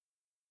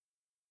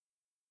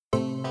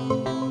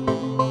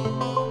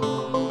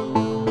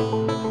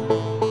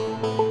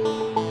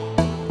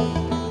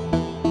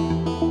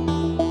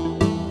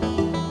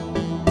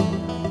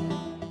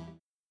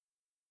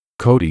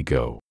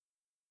CodiGO.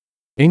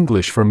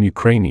 English from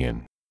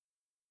Ukrainian.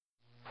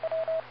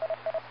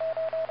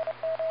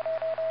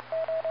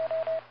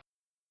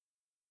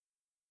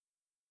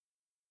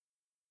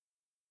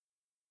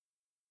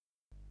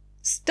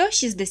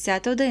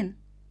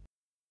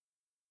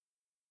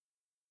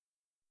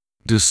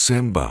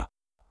 December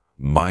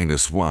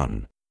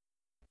 -1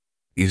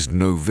 is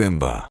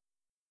November.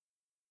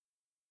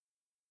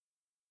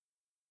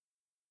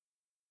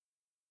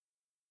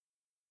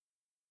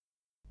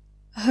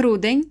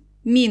 Грудень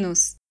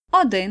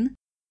 -1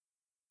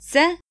 –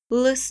 це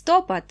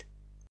листопад.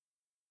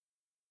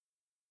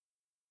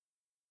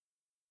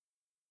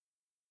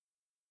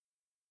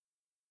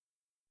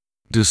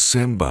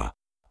 December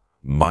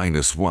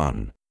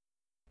 -1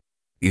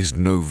 is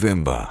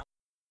November.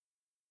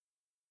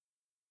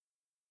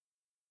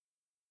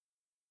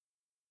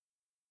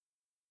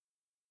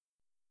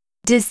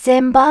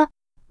 December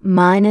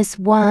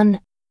 -1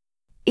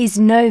 is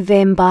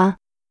November.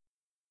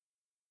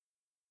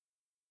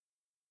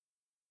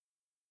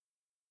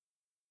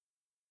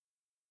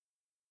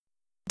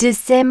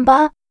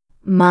 December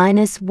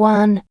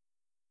 -1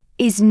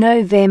 is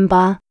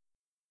November.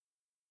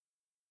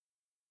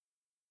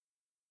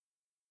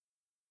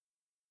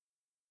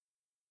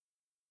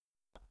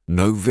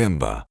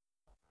 November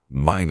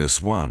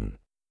 -1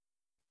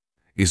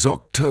 is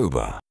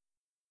October.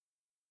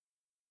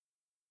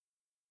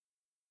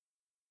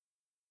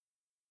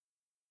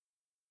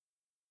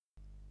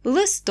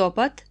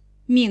 Листопад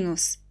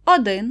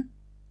 -1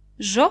 –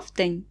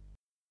 жовтень.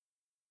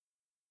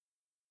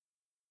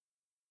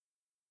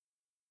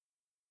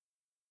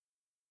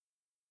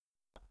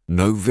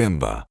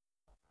 November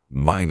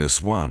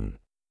 -1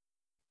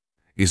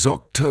 is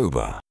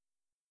October.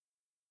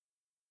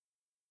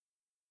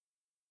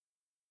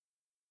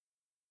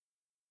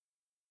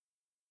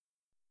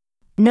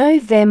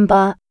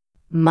 November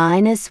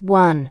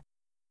 -1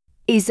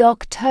 is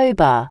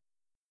October.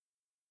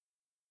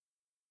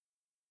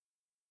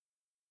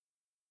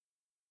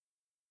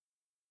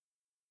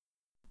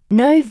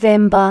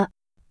 November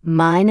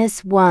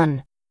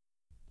 -1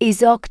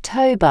 is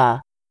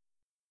October.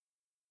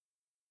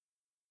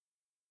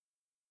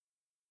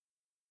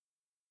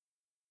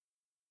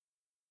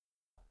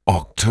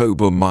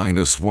 October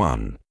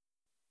 -1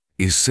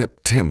 is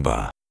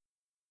September.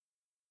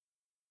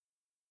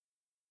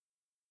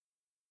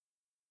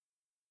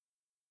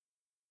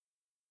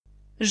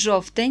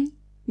 Жовтень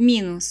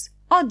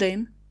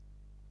 -1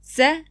 –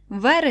 це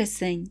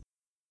вересень.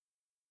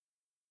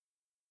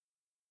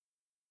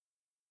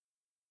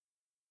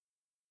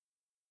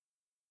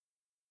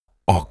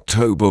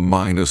 October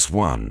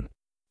 -1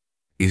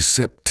 is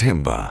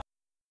September.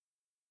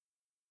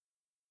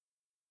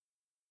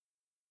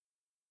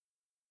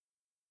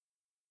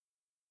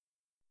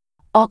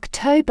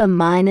 October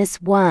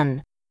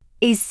 -1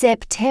 is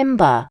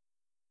September.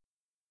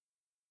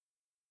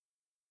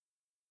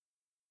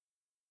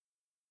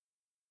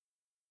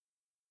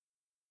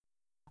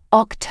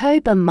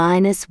 October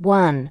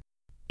 -1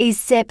 is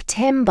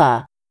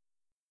September.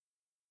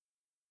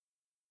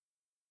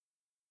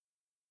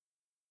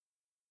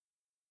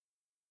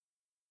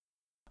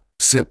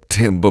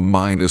 September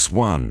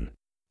 -1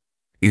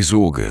 is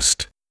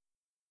August.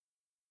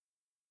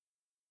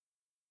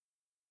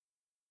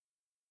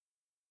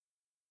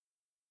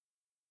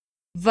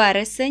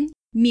 Вересень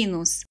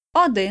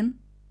 -1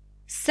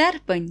 –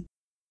 серпень.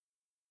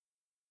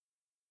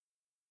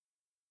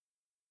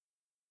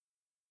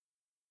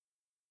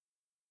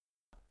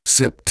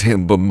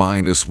 September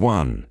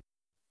 -1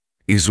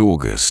 is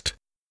August.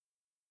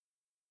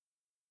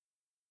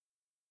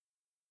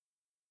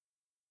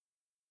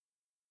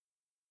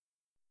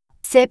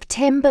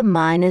 September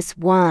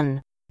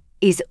 -1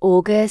 is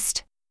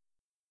August.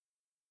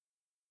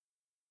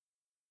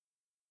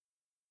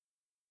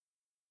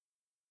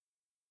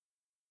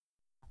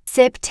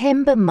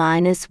 September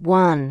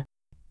 -1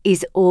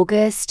 is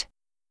August.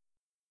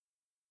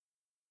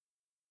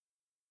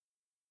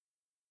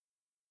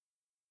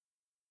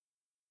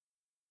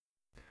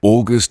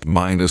 August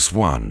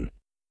 -1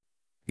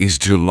 is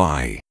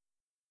July.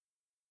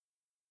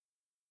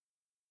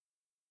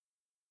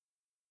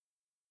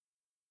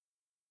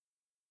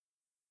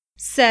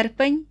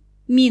 Серпень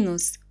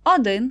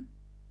 -1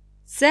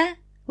 – це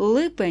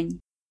липень.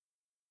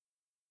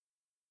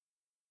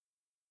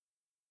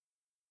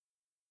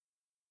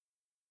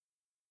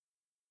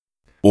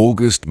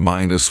 August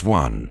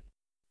 -1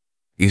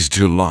 is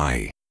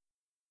July.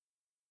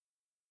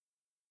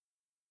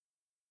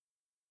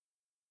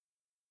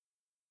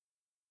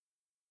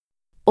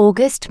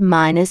 August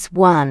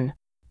 -1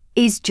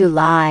 is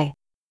July.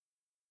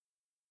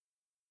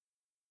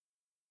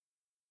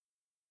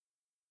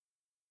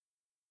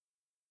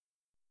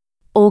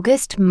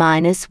 August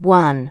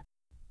 -1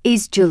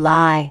 is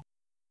July.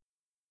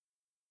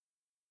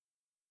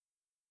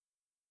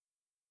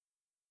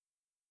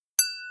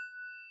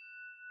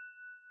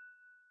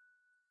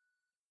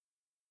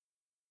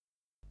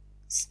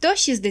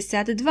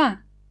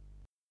 $162.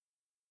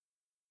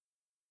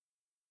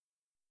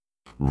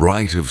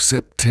 Right of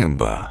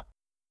September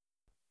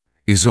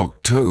is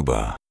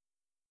October.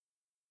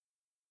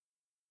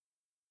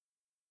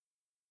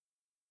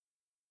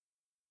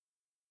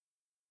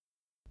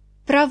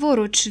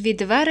 Праворуч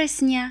від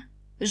вересня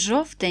 –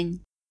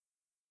 жовтень.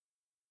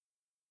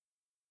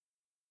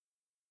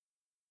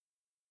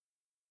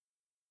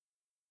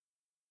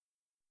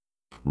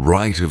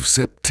 Right of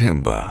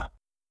September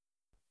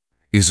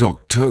is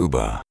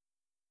October.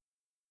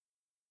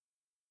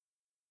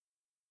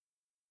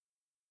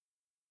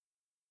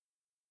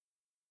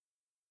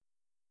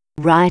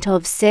 Right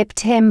of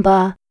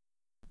September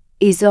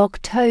is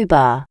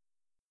October.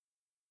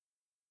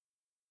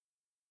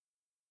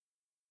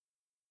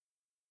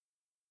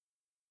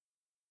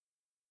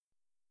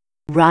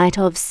 Right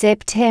of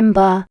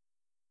September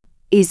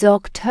is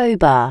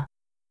October.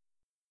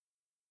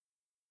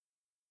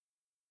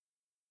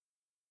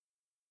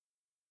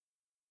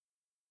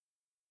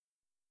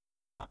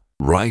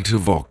 Right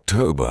of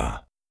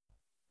October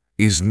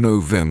is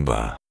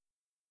November.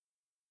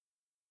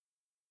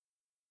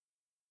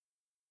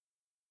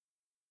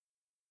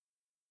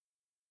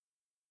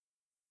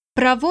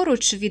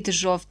 Праворуч від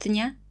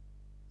жовтня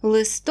 –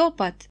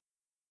 листопад.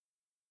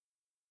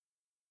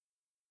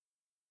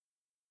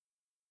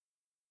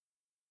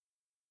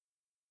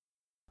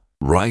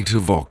 Right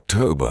of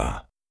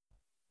October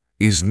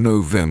is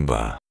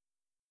November.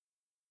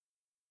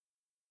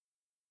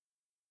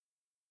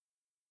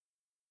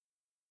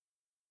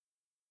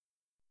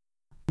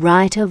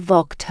 Right of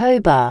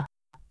October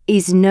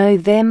is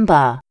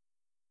November.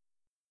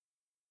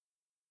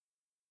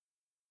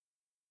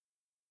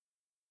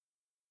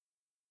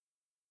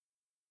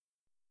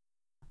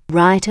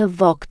 Right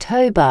of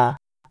October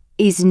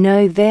is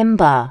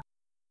November.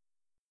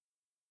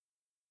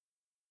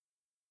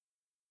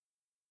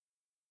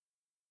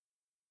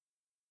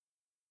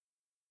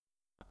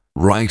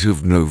 Right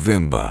of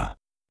November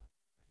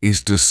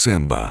is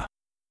December.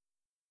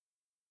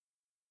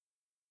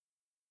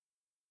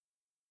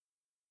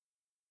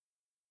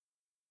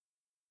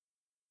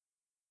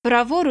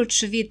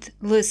 Праворуч від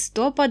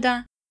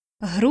листопада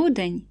 –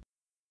 грудень.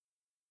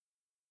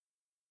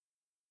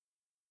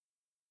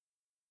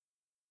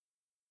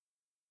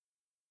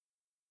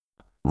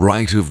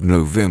 Right of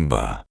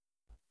November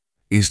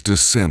is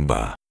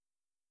December.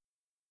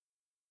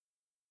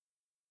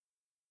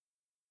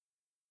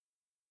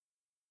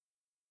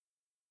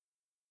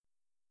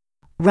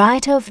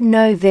 Right of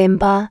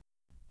November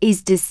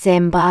is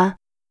December.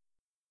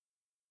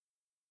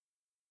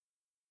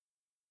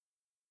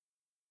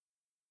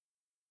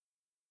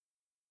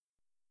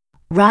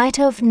 Right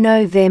of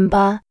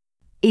November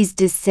is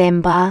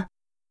December.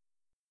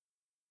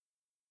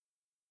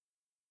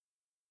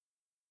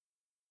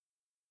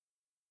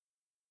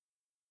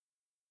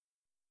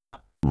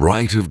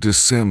 Right of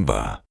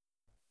December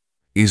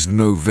is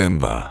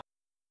November.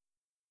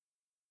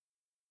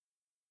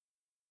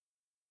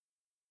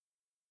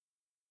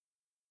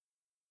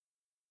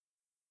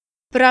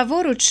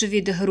 Праворуч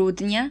від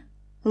грудня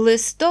 –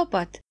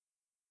 листопад.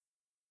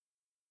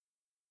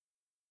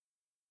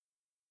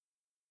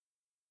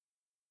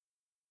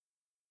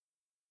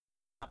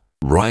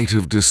 Right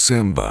of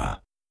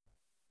December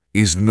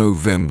is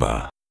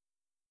November.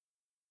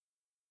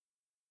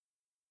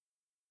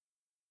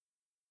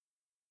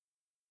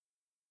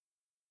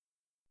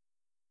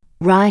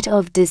 Right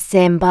of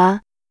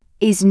December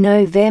is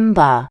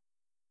November.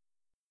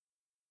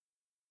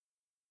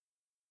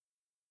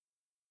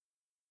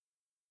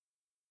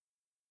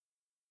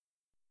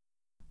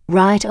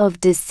 Right of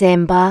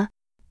December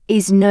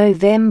is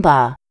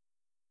November.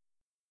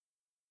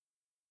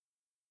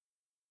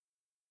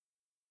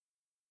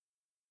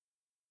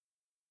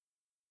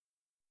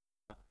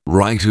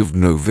 Right of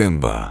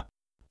November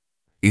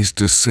is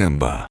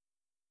December.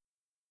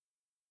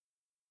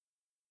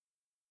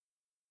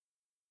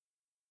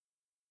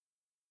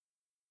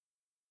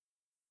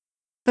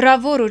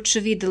 Праворуч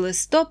від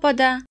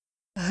листопада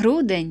 –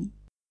 грудень.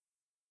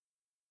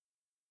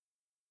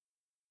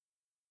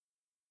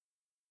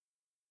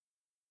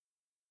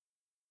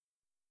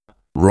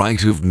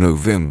 Right of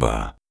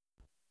November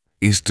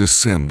is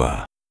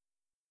December.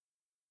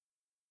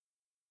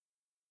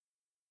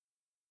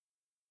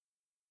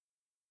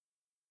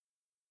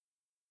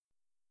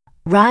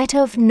 Right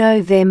of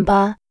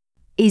November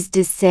is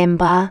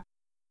December.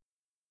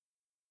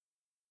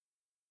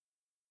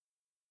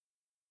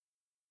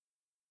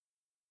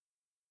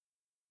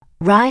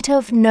 Right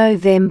of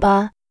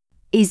November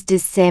is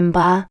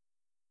December.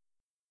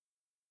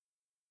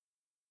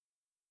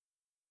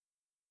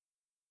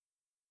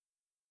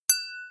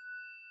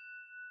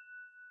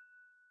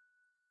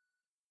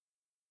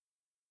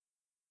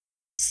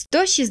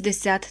 Сто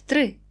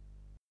 163.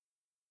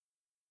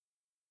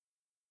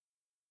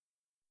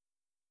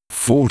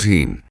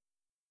 14.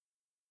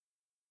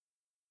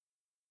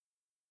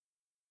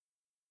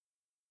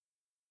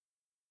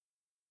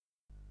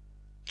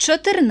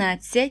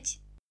 14.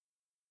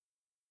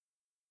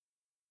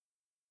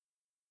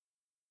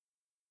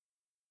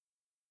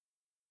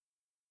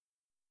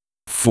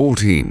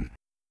 14.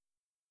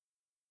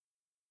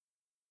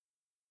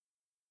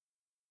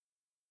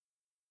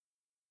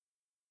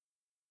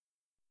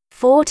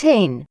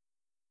 14.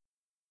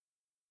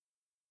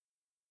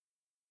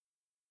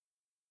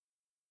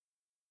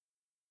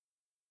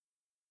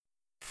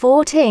 15.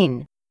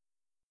 14,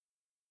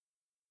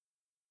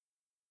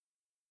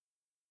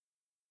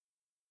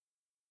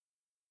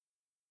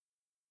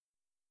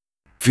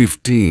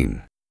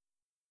 15,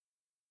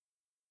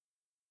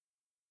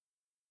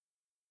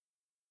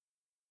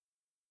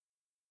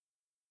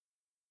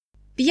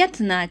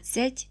 15,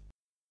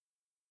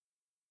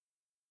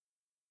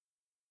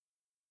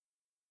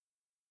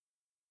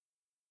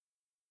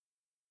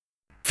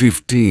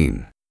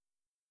 15,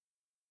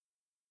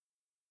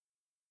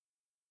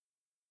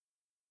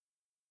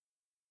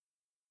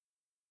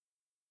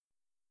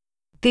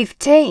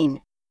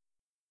 15,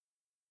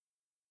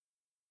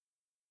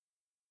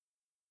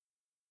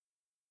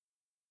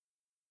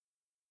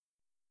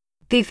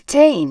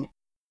 15,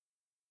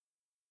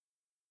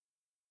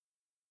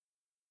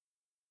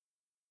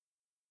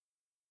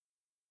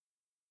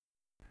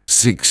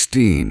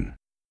 16,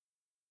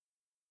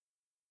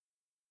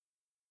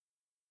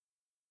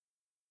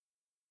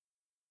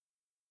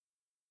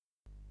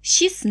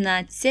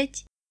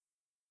 16,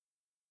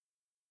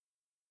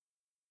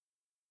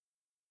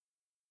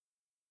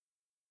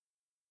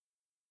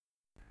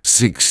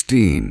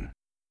 16,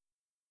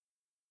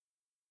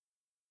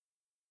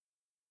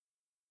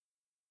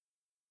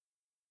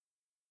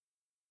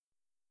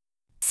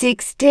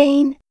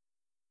 16,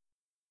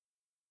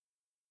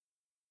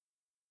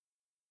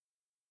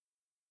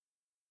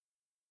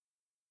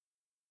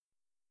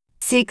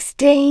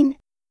 16,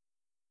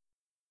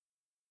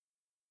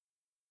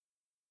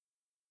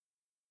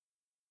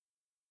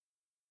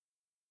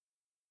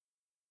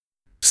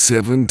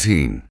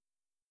 17,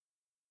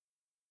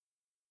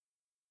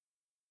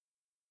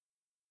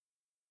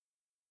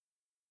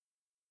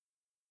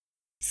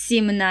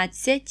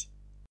 17,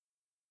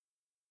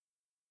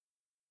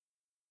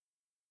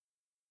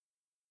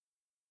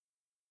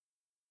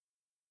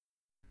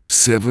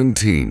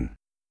 17,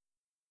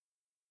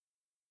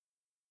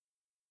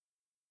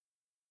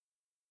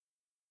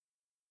 17,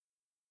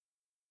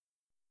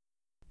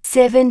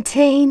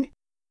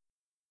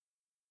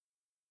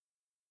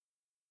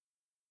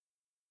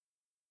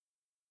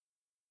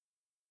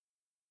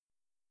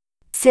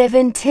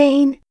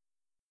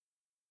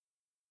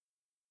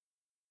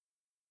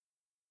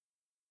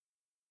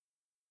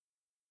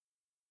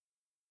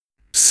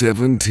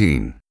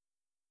 17,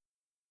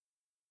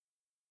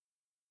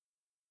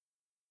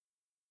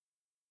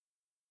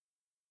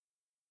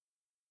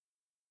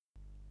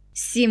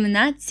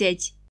 17,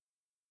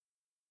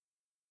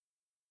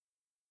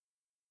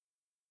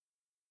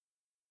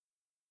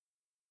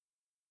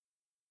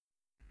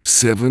 17,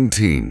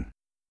 17,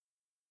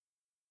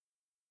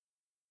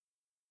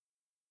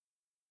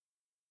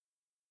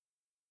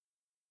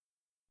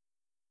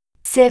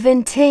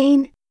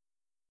 17,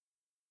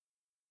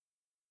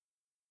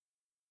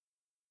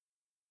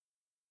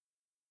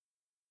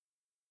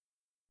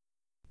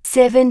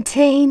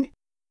 17,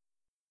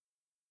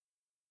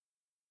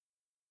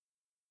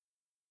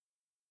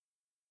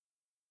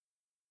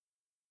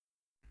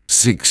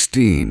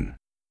 16,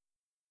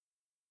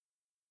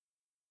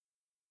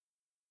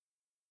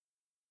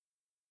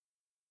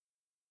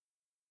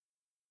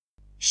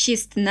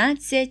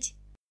 16,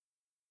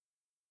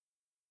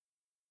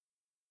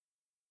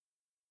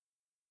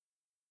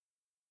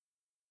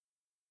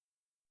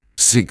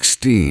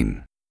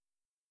 16,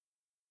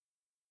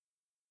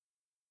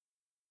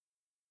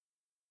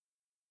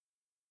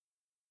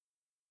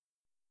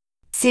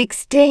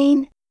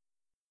 16,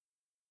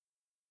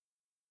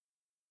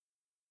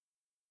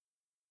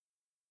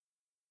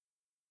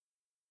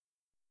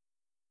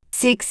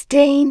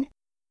 16,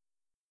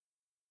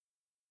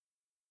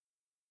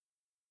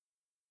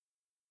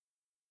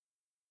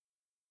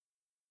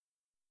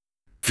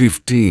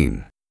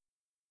 15,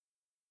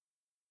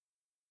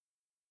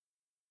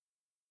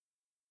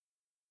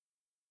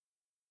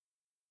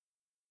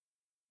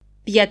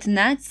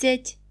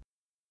 15,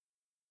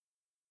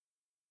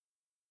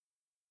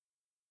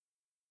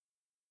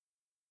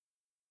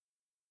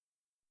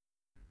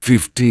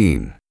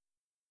 15,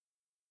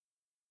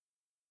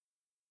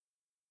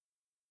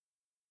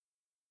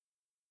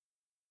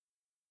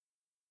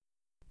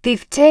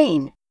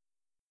 15,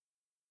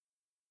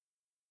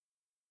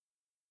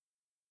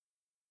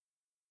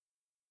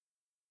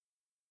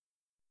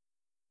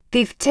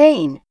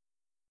 15,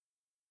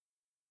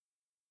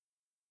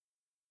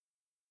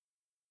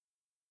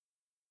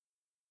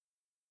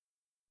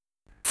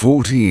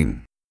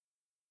 14,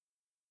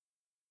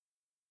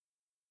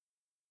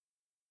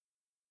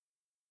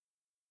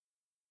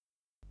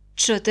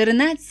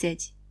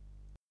 14,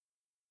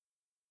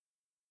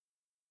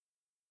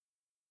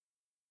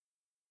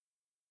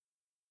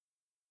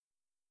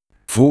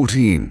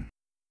 14,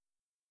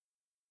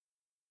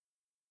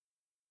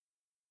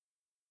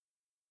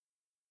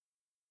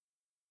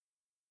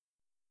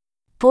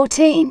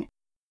 14,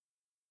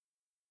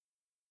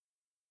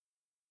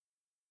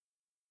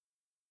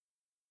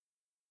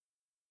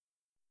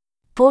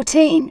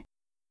 14,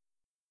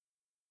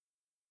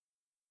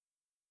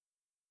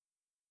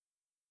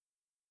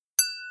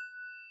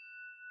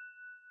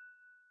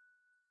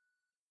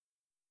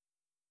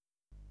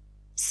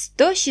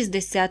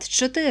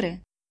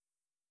 164,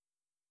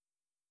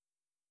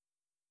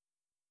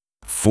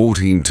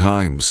 14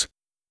 times.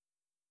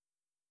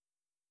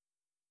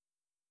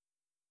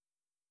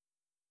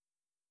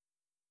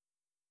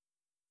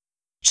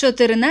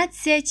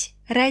 14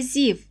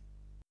 разів.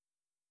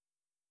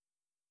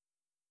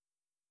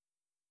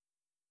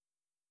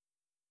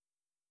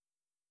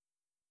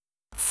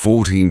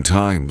 14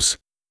 times.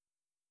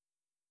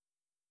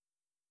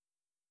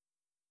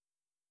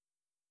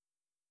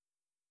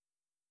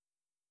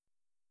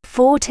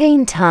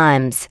 14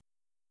 times.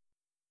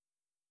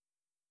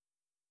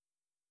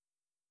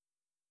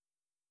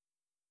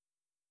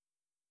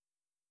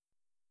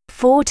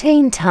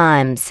 14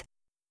 times.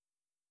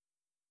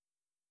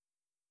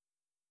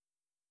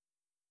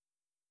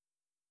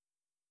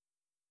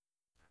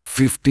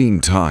 15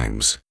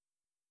 times.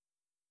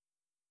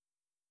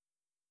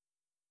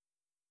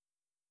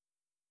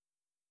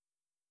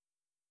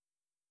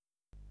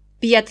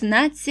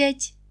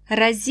 15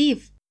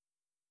 разів.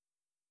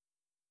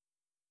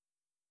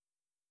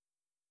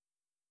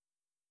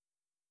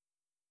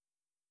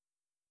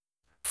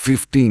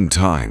 15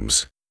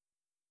 times.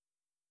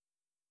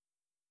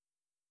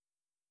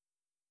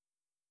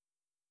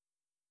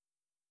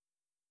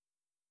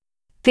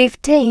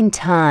 15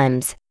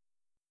 times.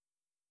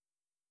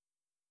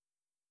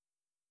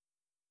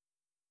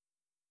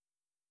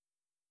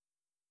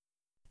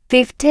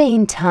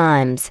 15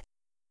 times.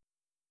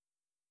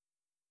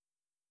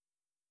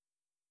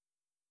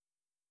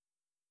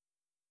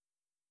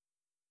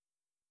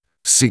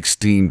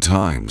 16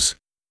 times.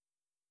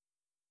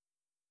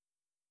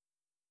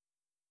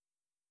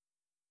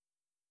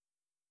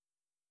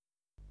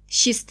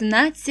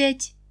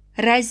 16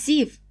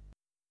 разів.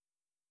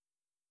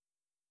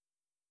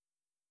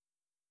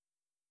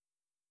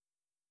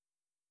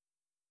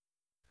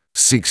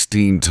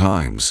 16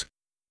 times.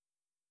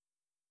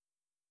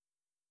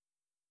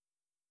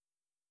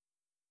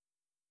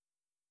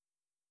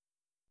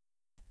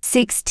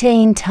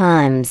 16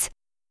 times.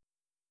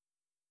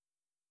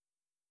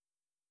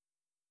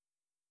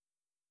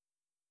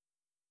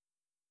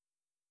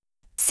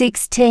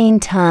 16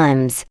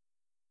 times.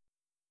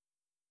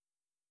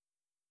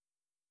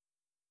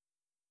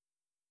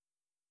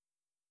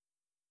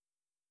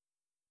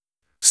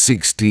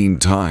 16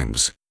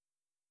 times.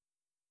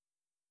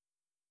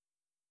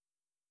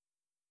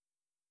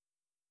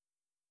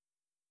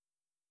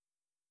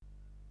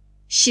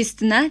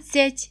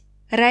 16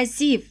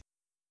 разів.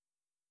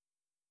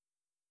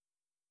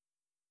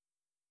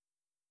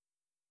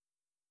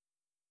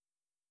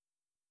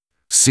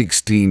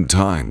 16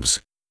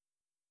 times.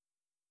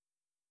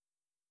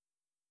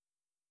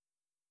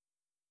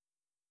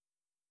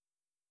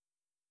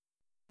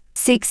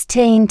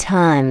 16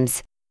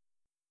 times.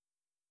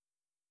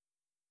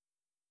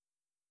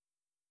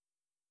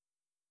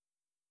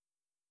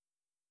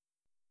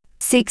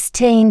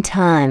 16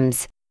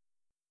 times.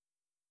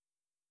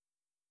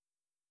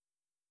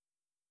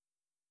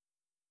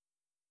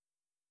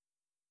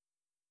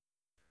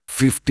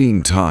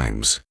 15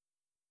 times.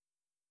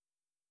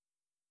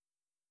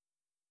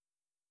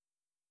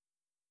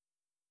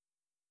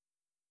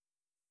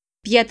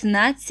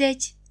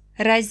 15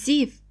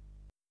 разів.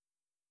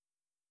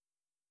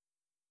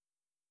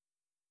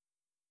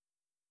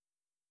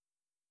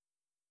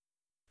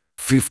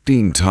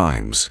 15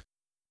 times.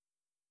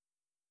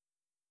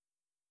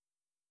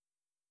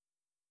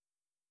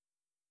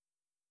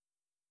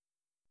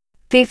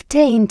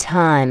 15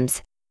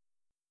 times.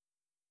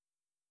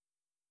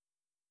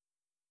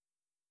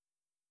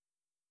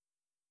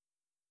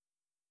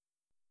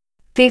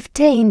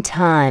 15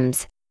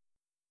 times.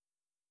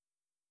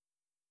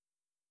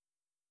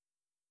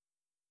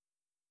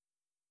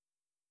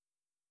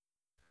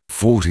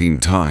 14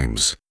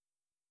 times.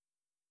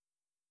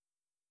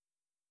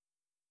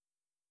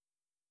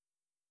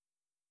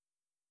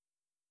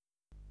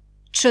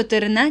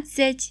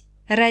 14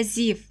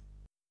 разів.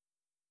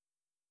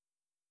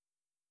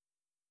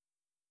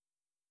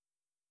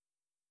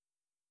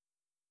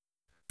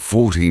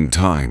 14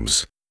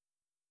 times.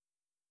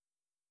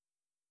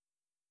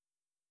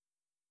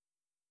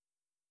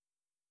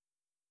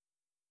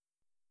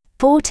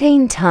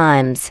 14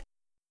 times.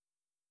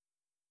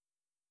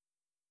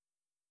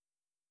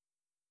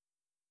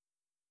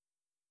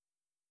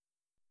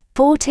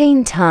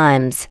 14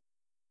 times.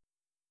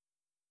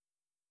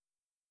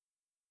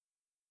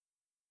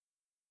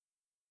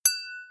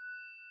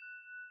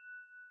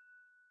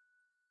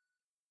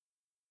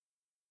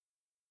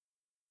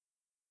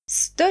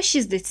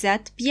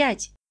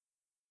 165.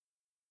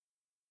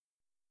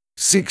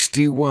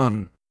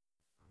 61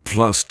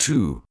 plus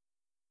 2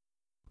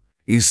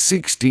 is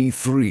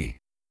 63.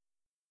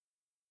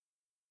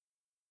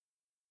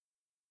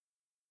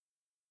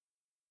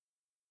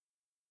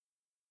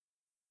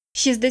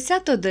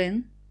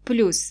 61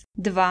 плюс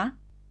 2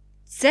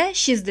 – це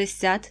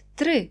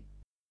 63.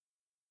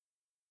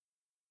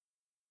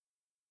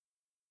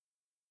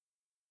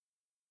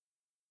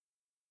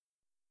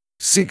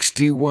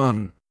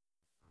 61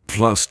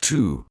 plus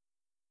 2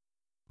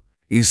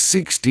 is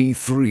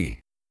 63.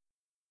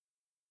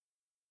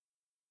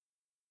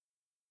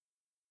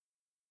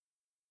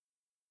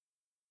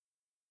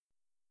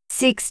 61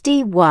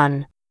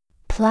 61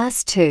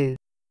 plus 2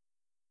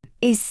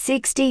 is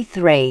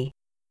 63.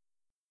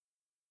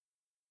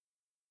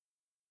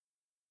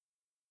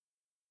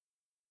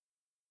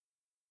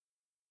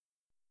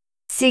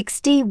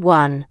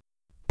 61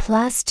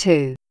 plus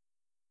 2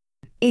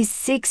 is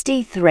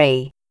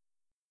 63.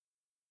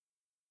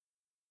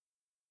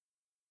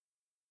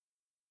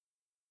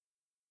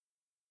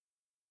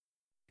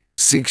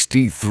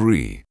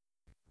 63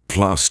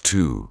 plus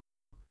 2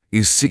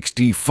 is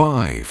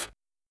 65.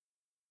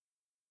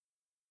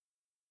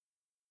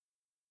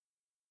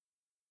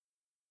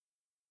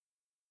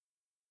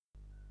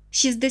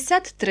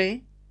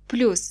 63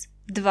 плюс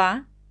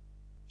 2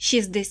 –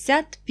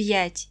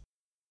 65.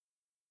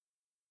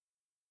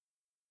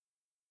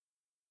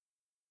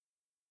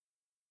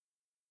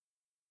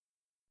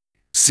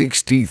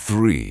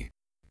 63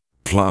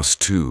 plus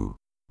 2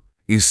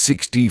 is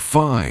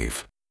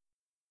 65.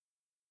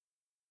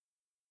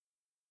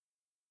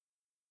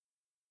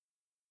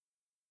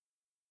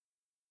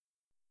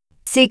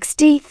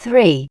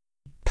 63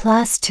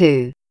 plus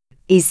 2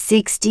 is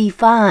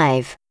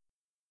 65.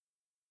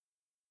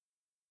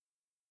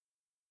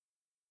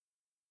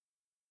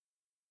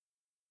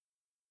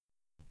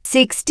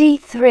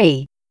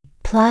 63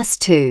 plus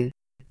 2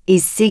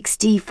 is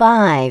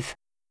 65.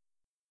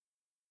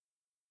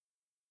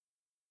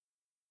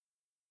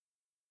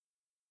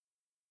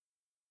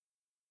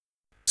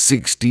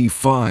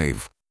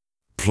 65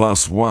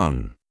 plus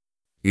 1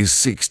 is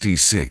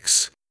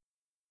 66.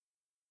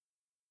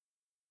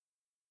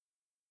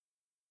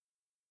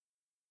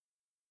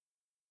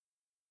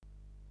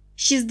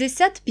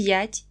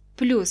 65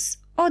 плюс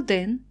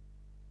 1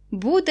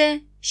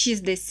 буде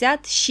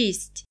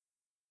 66.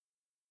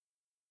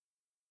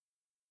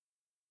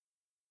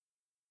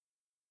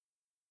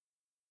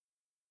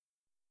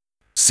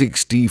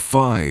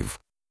 65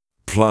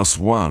 plus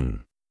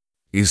 1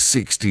 is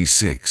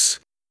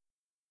 66.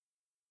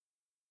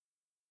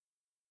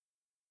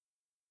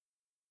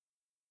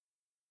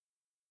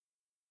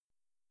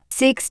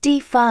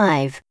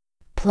 65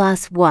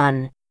 plus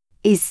 1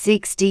 is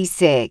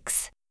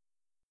 66.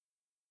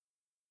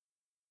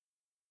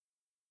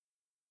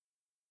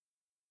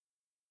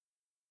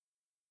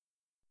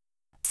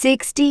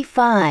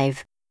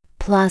 65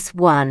 plus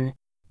 1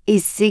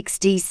 is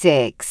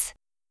 66.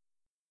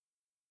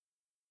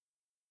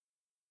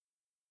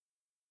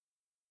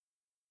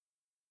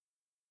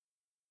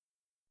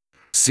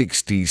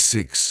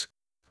 66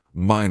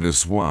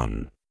 minus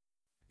 1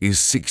 is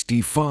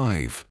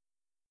 65.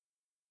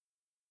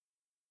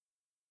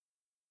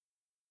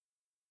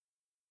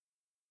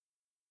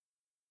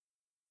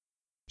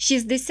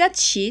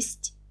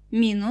 66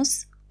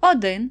 мінус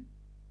 1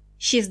 –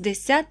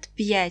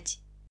 65.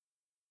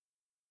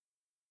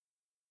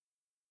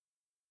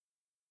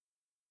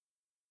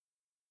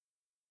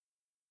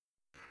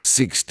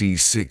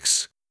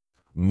 66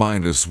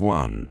 minus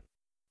 1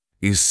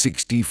 is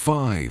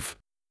 65.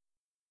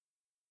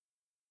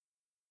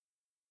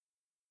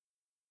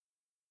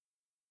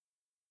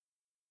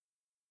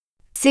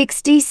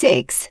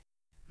 66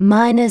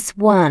 minus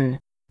 1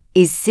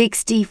 is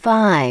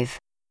 65.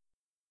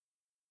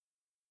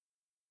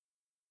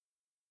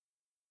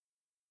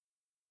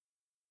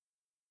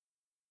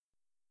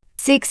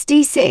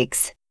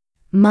 66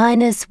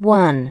 minus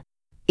 1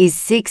 is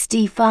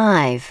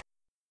 65.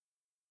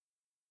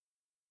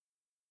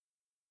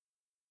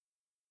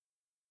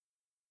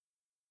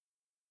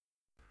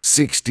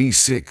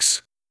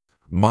 66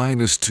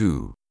 minus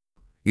 2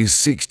 is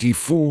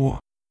 64.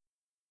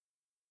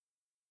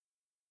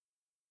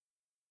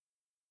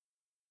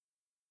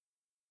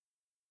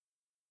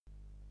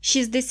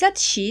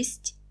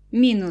 66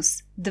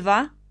 мінус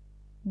 2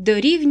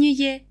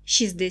 дорівнює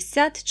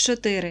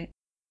 64.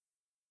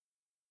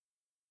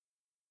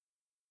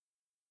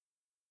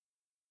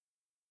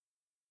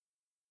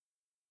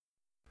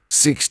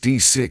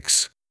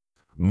 66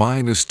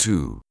 minus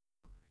 2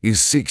 is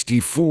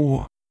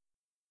 64.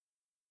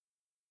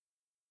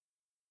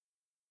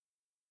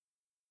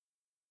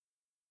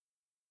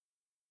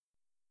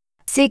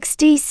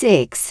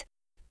 66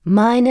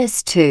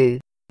 minus 2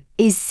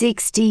 is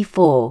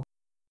 64.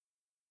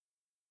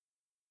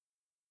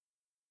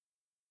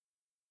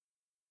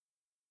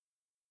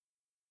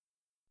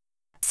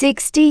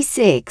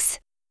 66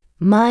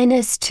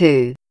 minus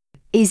 2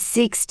 is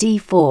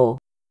 64.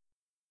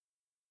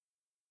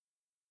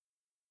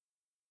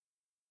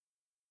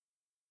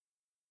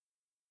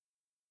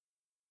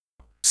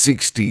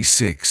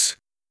 66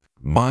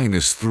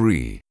 minus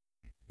 3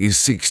 is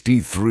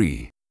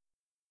 63.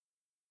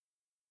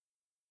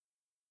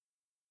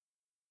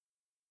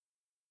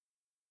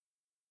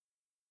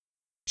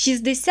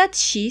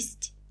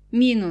 66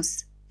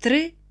 мінус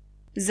 3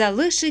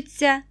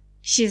 залишиться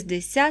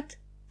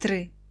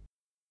 63.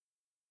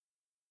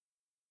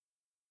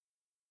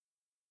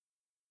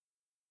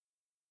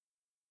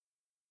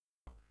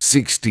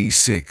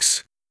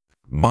 66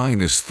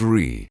 minus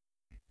 3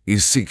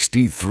 is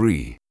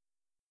 63.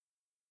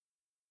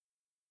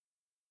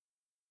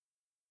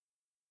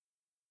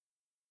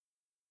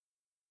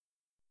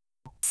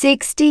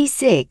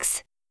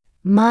 66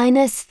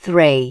 minus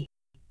 3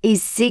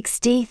 is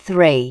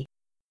 63.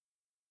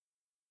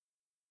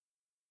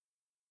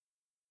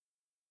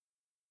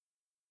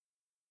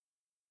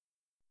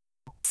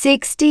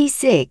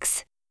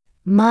 66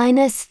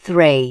 minus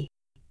 3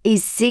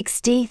 is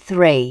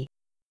 63.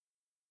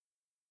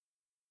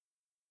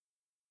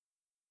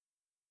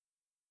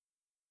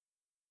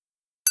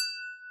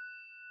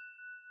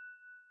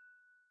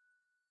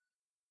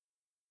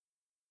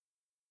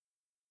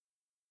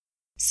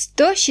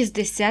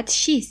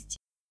 166.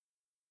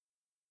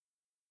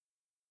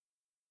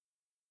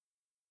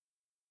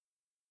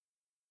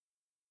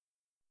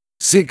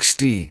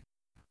 60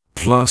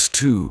 plus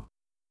 2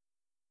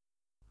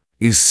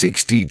 is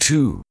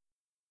 62.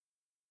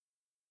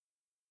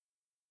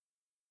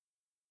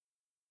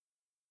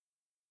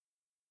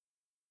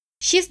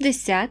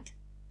 60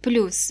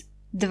 плюс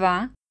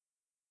 2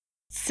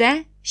 –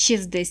 це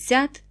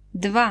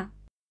 62.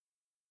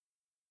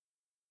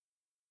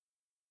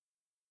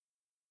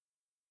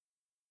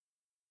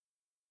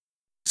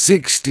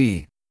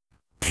 60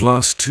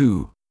 plus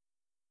 2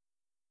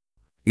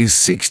 is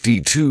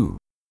 62.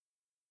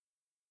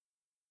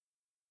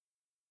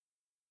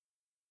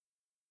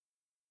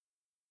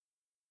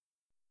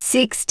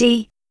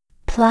 60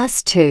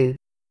 plus 2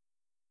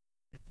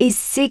 is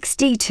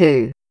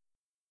 62.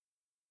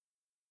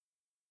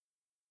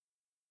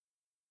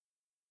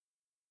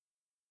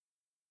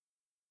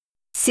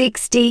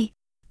 60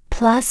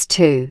 plus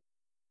 2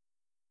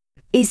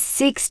 is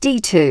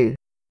 62.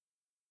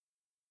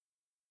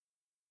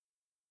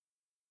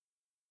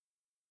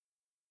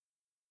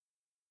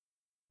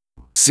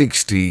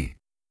 60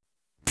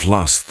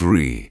 plus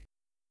 3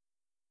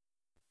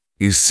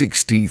 is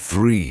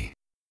 63.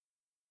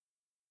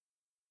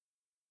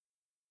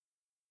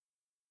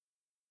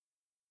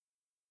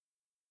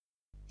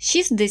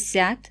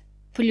 60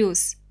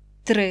 плюс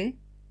 3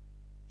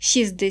 –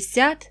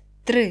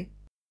 63.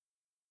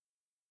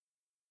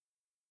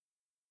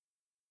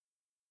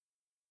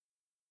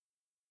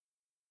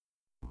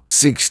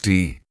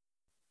 60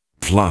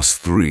 plus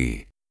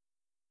 3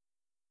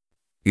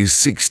 is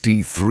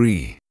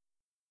 63.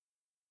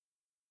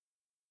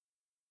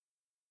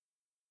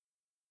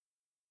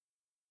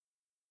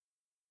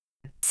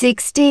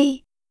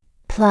 60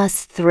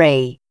 plus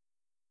 3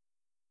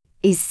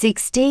 is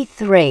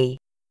 63.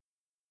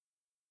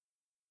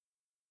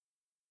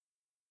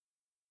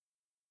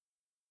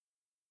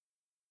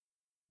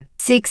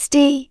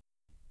 60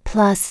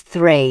 plus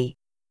 3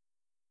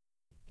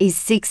 is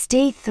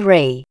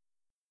 63.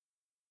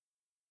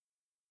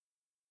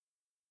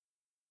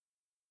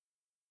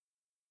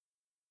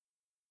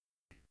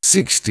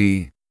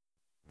 60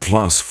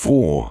 plus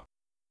 4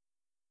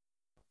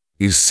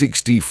 is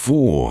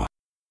 64.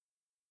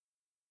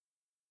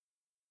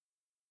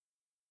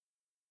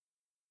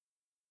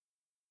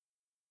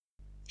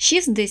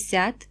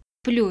 60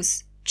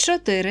 плюс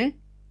 4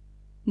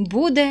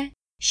 буде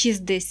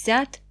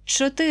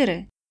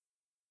 64.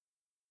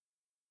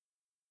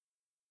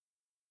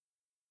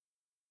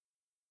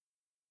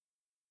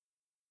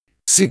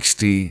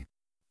 60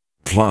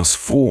 plus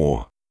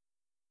 4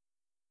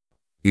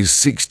 is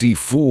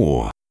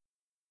 64.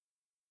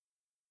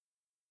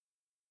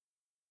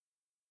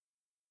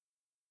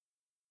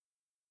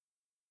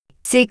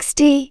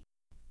 60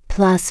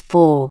 plus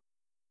 4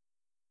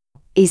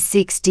 is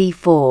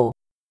 64.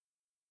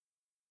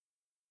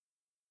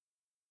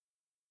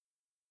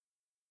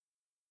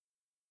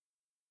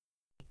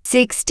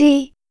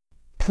 60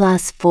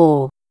 plus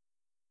 4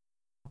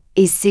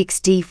 is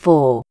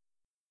 64.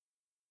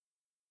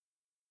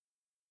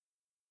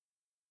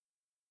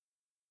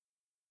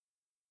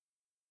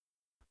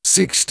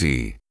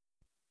 60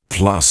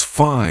 plus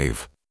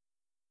 5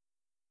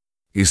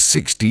 is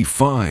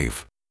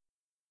 65.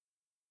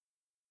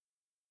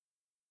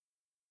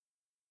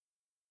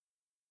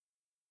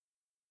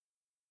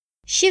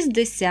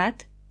 60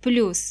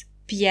 плюс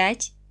 5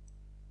 –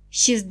 65.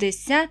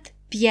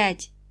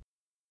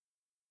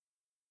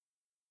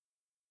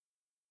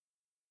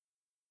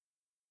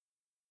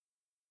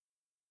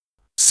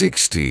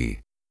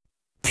 60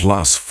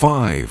 plus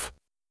 5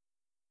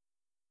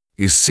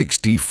 is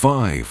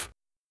 65.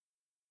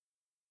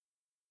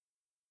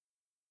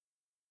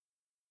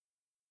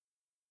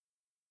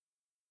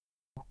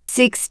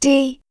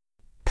 60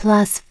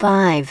 plus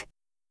 5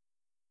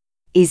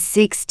 is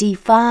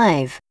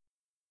 65.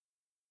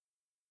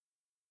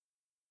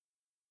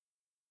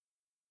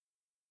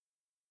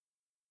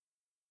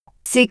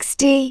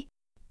 60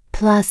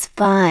 plus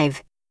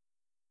 5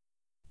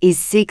 is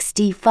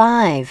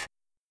 65.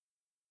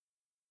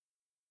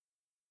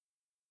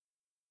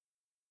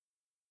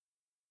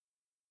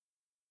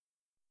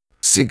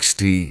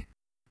 60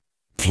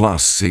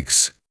 plus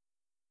 6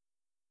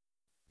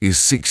 is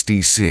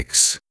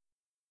 66.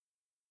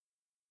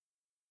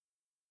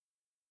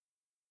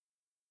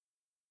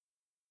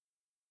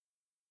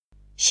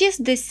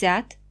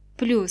 60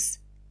 плюс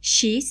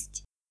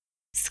 6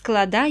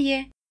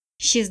 складає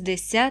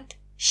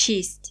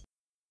 66.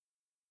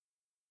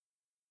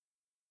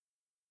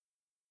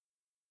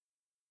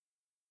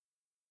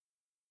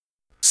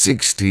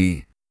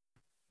 60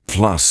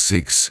 plus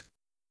 6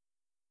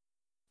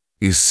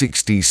 is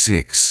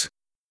 66.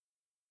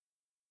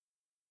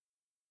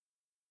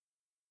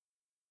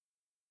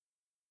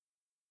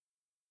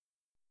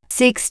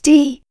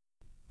 60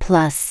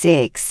 plus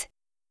 6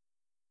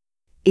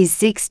 is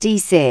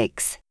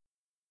 66.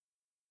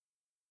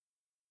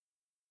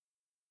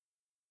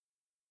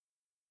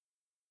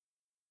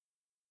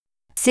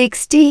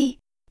 60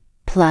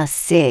 plus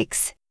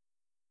 6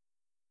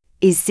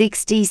 is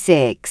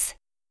 66.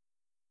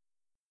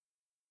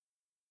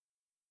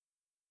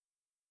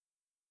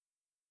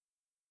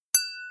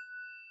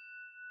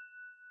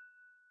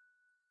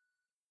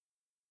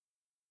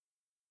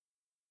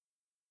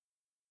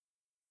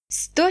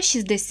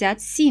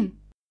 «167».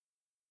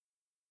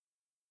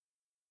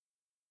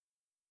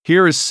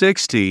 Here is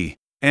 60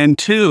 and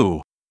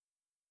 2.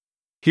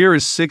 Here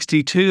is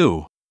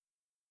 62.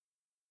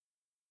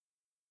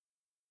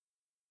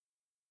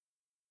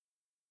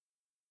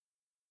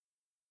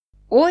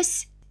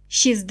 Ось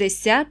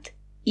 62.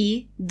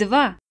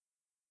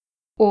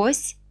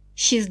 Ось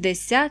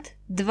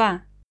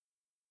 62.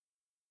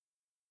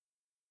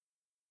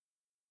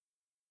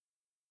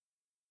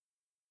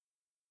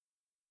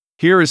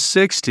 Here is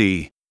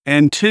 60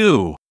 and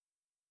 2.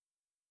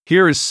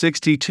 Here is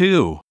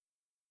 62.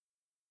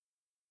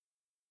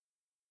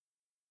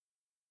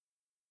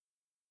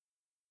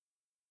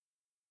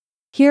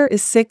 Here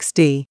is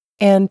 60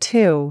 and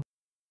 2.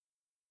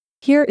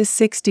 Here is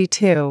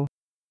 62.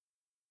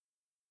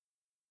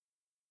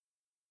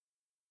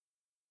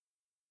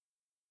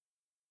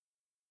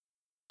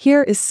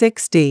 Here is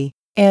 60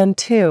 and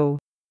 2.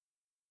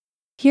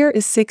 Here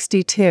is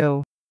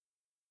 62.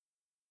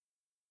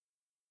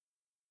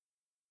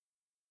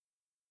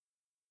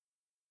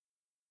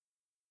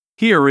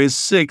 Here is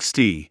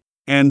 60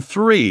 and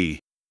 3.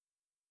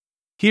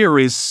 Here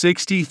is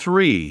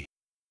 63.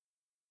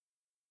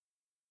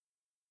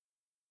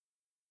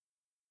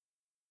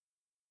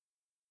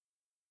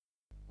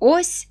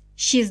 Ось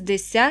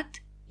 63.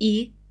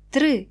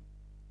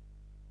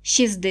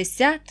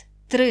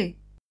 63.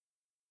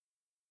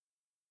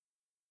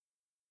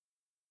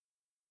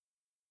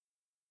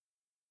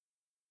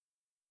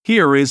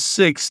 Here is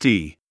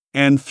 60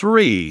 and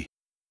 3.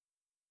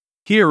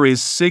 Here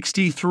is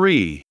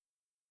 63.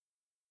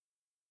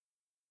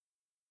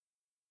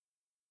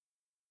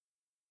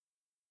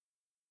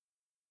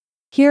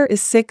 Here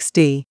is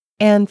 60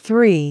 and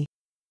 3.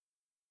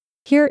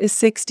 Here is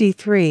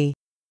 63.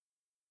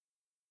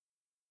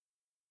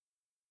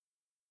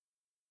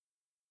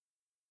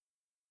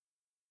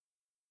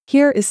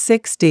 Here is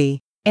 60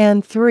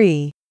 and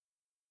 3.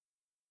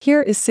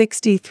 Here is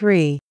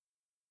 63.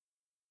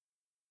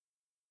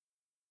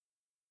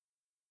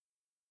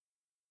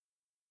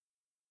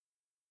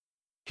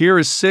 Here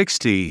is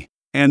 60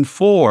 and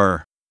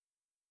 4.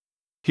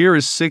 Here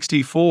is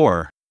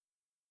 64.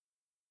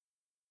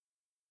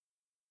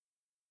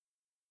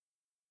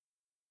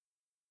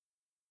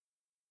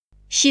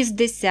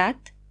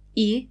 Шістдесят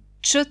і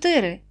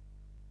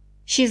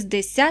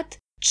 4.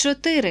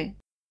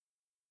 64.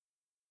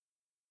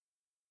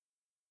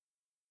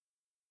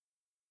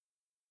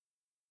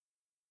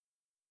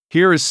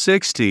 Here is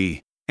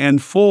 60 and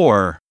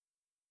 4.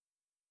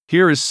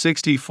 Here is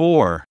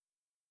 64.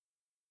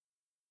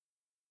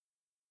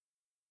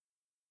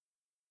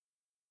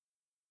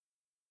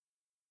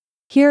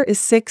 Here is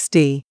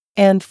 60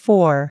 and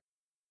 4.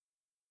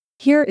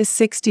 Here is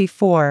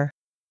 64.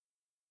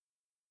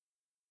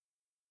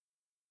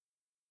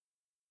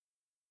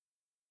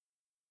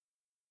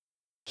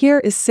 Here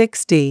is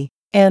 60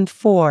 and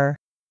 4.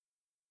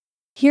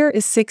 Here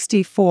is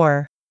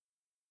 64.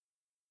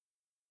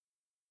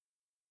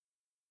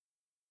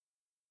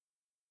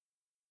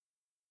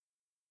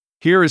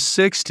 Here is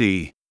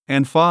 60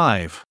 and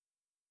 5.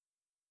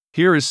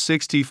 Here is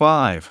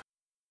 65.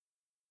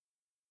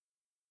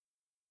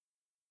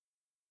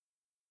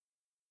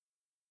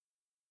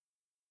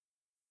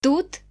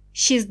 Тут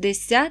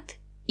 65.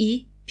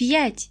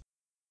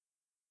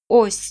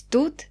 Ось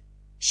тут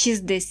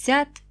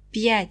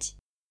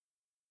 65.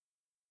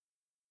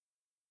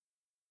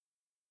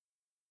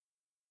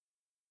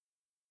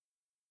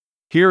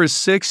 Here is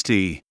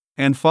 60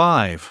 and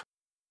 5.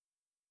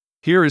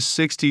 Here is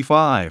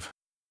 65.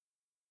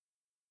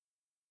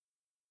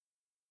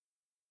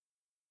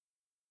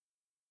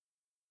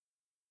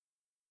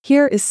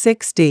 Here is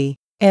 60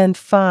 and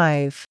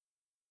 5.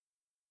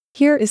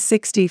 Here is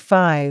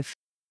 65.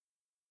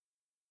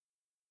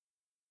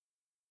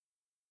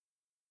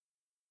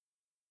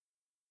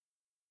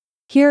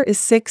 Here is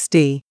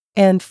 60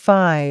 and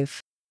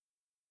 5.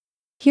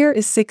 Here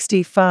is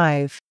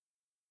 65.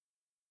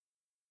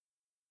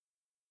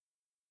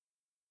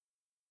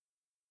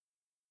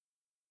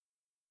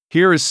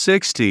 Here is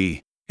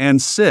 60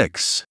 and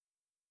 6.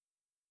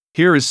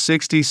 Here is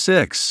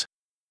 66.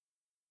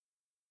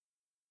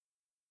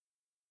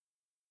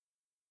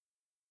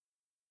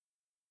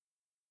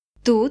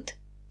 Тут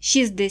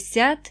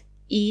 66.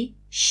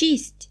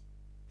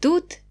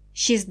 Тут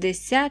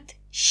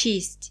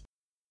 66.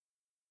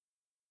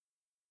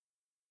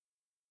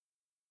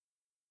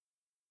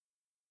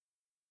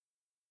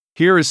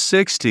 Here is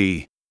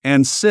 60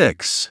 and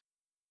 6.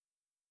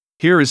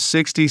 Here is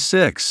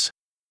 66.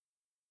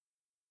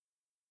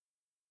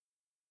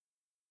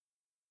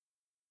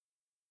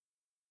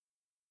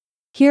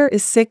 Here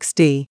is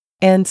 60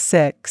 and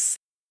 6.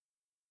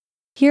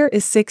 Here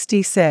is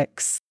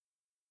 66.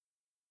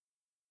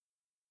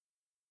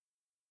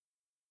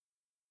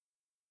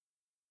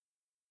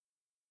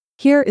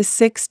 Here is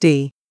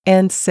 60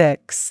 and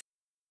 6.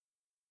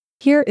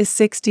 Here is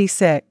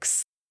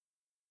 66.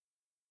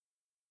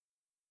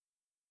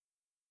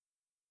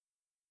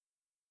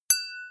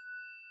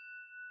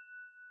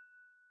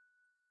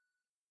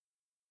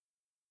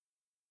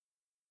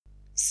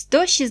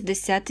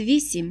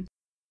 «168».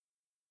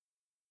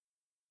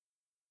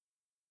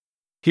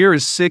 Here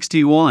is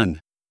 61,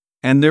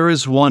 and there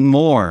is one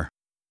more.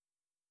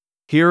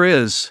 Here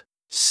is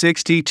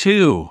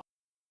 62.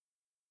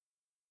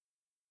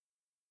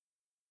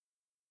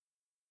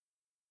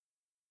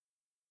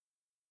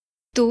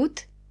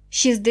 Тут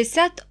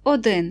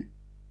 61.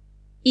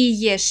 І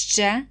є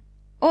ще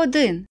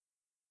один.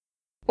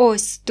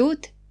 Ось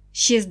тут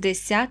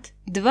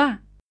 62.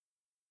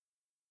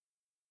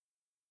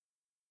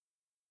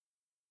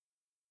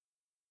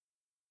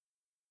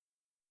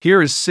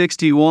 Here is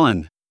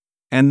 61,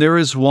 and there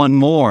is one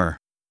more.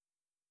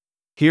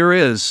 Here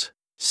is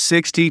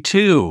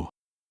 62.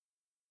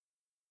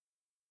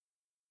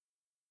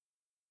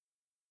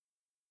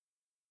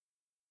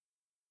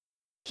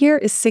 Here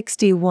is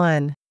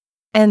 61,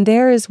 and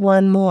there is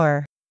one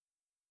more.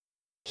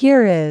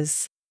 Here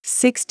is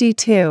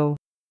 62.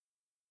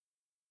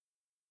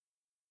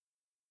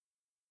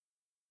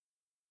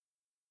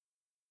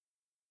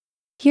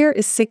 Here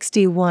is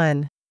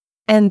 61,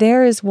 and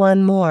there is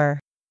one more.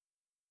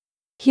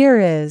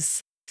 Here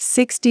is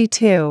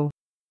 62.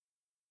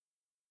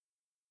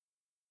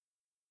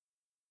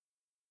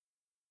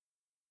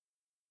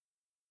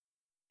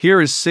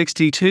 Here is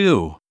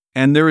 62,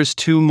 and there is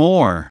two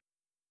more.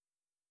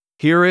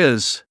 Here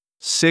is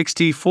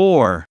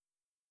 64.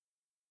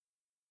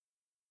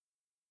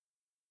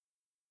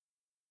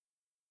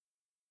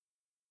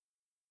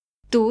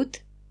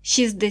 Тут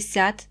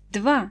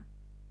 62.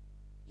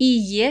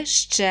 І є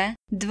ще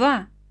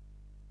 2.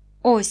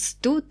 Ось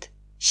тут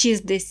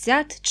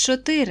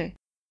 64.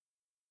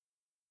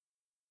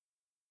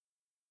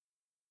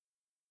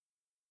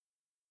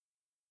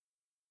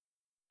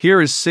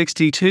 Here is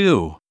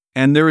 62,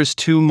 and there is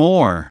two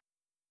more.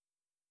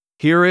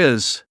 Here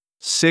is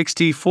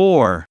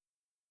 64.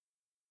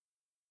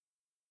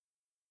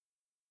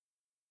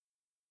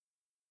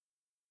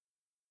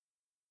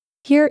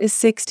 Here is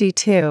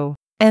 62,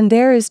 and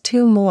there is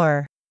two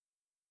more.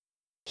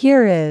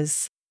 Here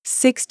is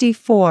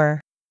 64.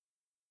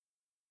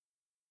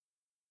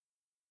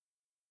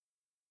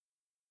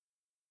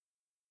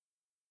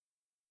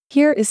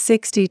 Here is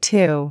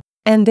 62,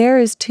 and there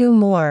is two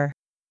more.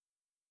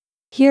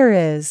 Here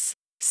is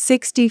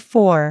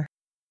 64.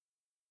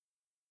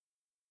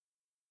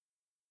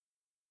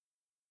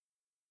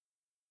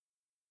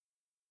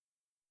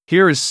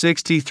 Here is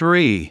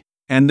 63,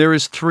 and there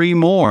is three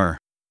more.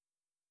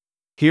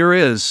 Here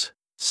is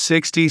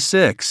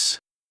 66.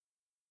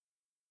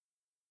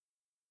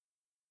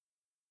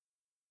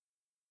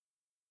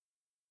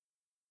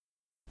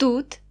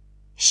 Тут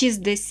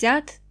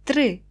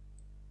 63.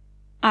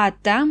 А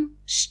там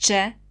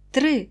ще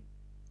 3.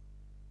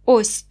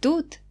 Ось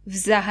тут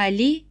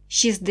взагалі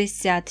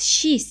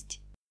 66.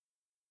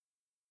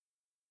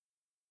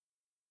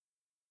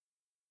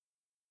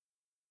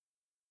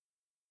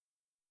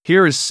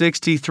 Here is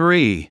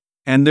 63,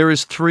 and there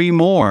is three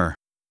more.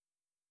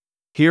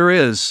 Here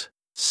is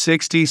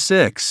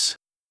 66.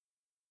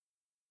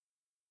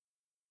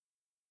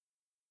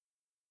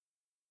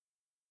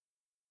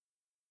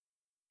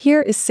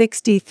 Here is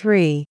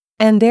 63,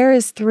 and there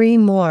is three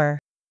more.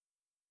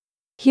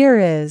 Here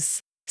is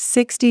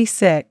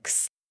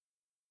 66.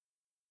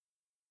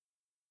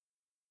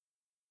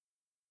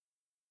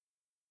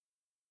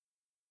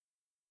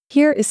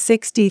 Here is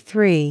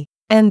 63,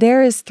 and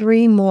there is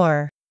three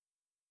more.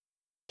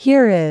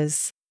 Here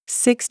is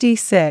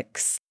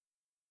 66.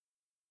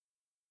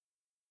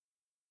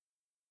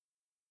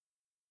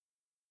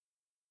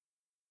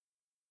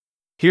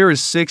 Here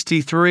is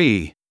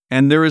 63,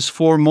 and there is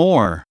four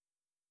more.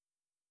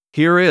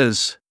 Here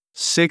is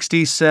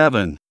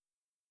 67.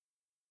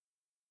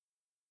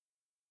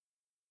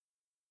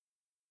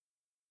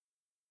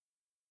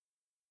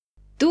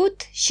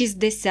 Тут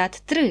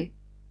 63.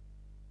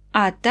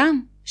 А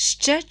там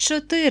ще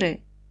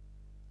 4.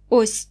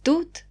 Ось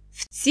тут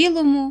в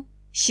цілому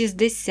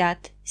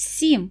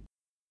 67.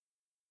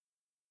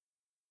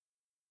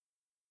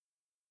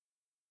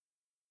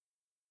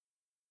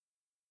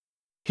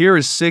 Here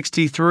is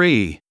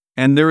 63,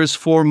 and there is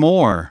four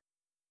more.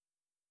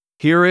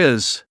 Here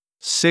is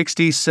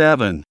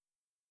 67.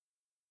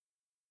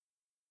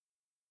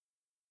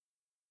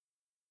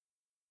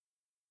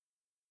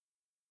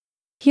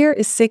 Here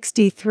is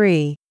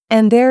 63,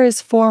 and there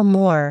is four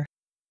more.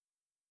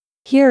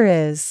 Here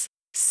is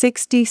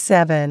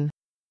 67.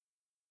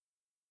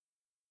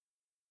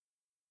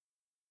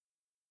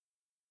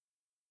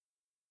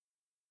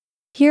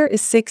 Here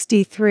is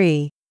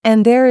 63,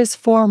 and there is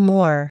 4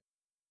 more.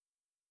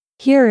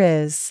 Here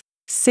is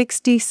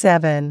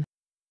 67.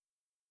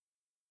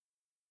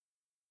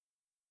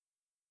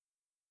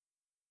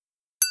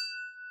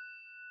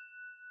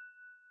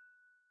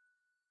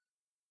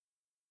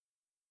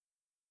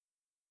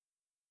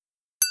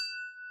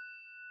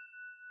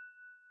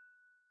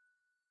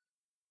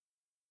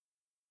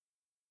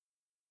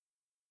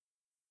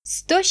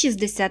 Сто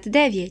шістдесят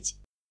дев'ять.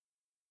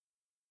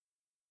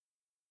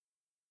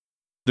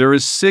 There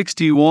is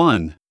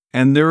 61,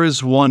 and there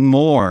is one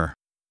more.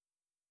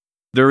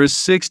 There is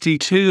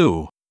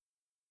 62.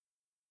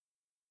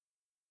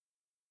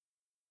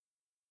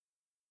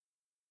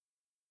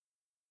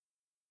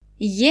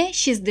 Є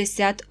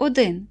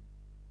 61.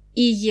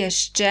 І є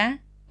ще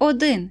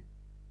один.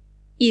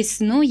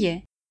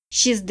 Існує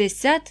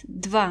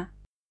 62.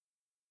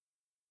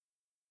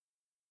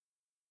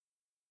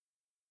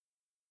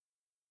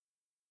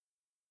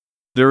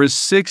 There is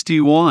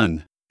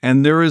 61,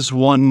 and there is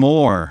one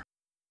more.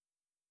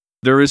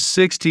 There is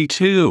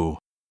 62.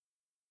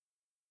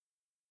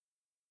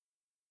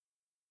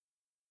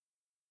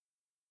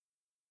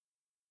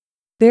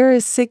 There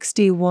is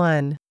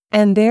 61,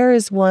 and there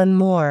is one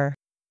more.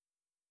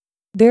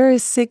 There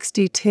is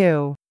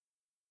 62.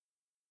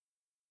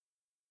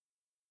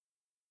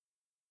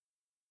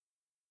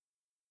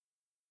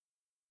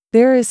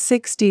 There is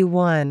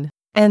 61,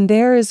 and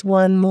there is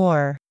one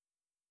more.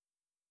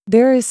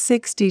 There is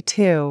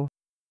 62.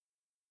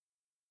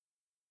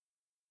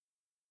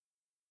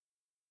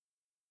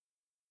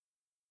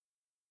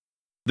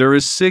 There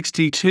is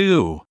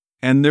 62,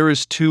 and there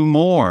is two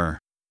more.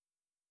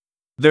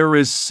 There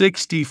is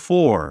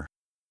 64.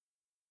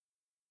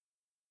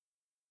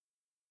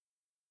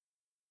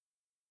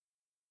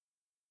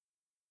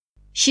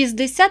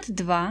 Шістдесят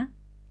два.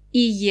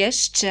 І є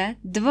ще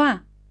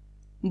два.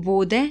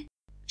 Буде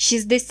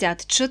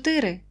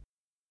 64.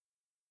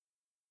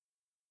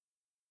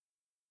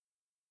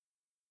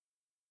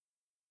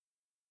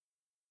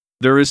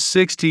 There is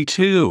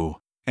 62,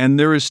 and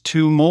there is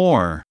two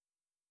more.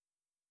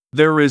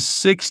 There is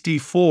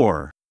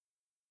 64.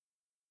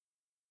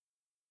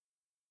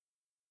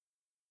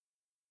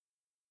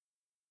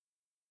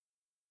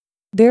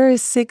 There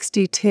is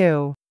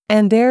 62,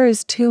 and there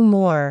is two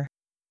more.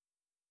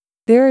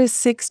 There is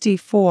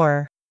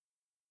 64.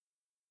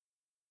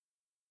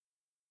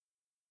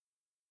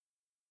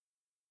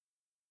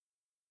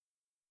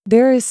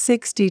 There is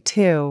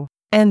 62,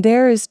 and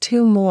there is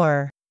two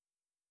more.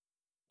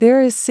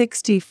 There is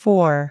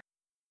 64.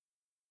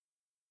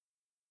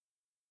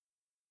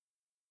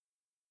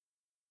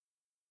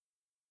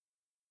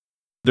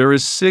 There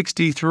is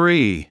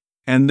 63,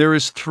 and there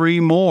is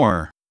three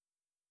more.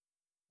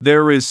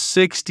 There is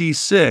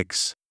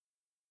 66.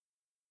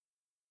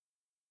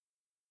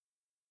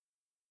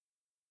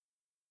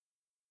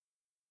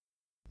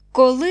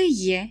 Коли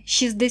є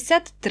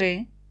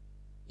 63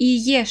 і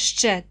є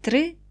ще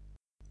 3,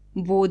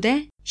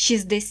 буде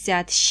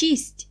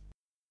 66.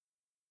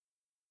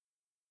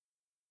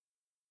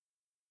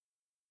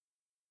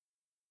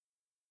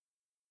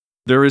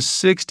 There is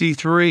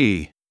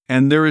 63,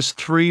 and there is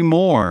three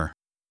more.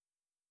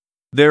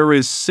 There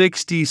is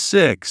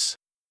 66.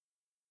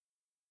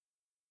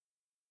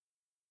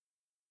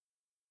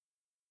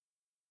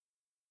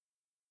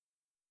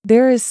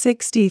 There is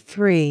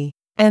 63,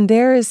 and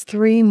there is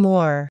three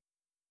more.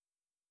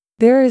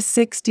 There is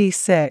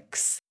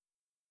 66.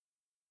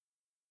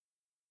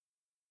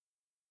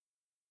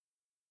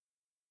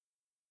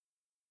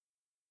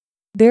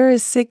 There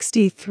is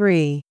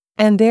 63,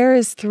 and there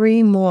is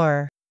three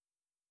more.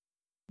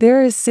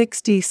 There is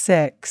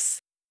 66.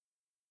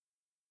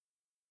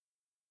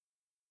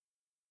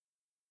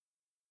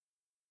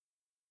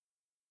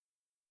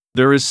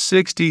 There is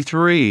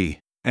 63,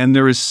 and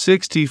there is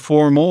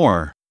 64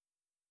 more.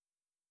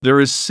 There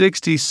is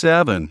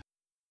 67.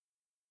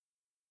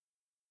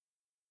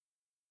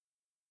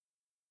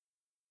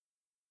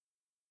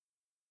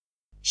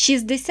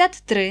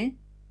 Шістдесят три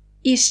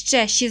і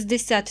ще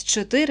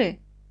 64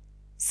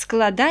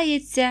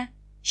 складається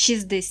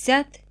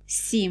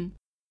 67.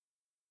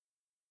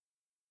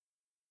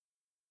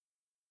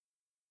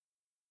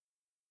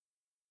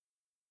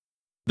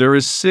 There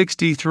is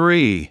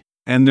 63,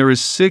 and there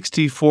is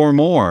 64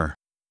 more.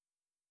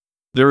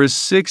 There is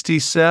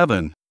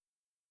 67.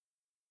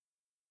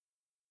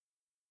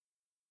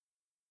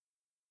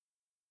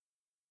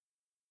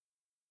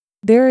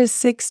 There is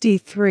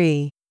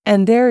 63,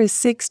 and there is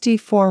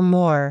 64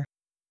 more.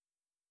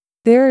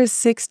 There is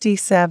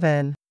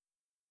 67.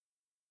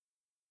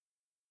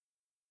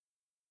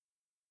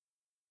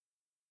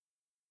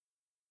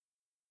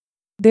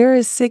 There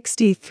is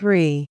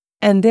 63,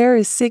 and there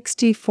is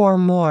 64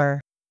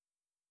 more.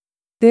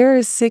 There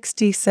is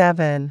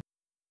 67.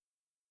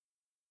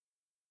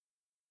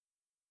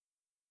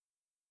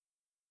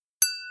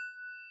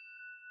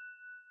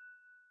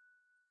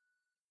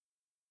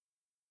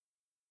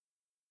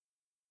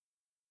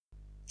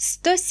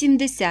 Сто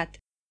сімдесят.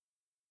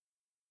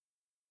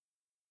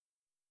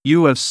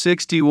 You have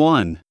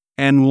 61,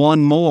 and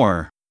one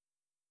more.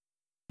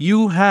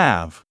 You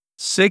have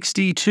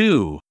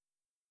 62.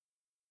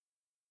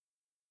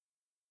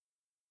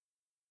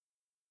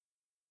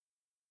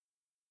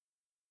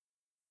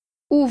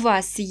 У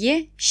вас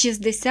є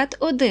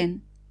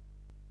 61.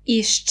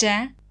 І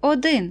ще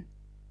 1.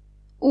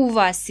 У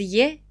вас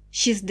є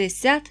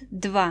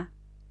 62.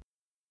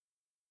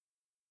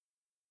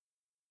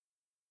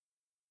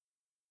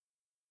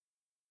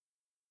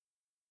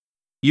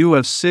 You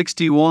have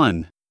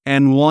 61,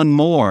 and one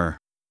more.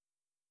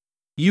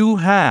 You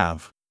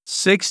have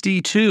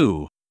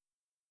 62.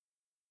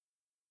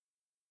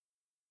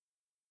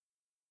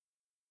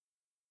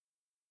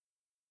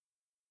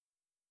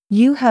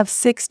 You have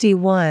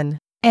 61,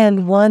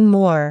 and one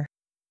more.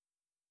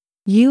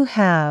 You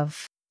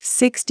have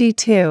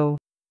 62.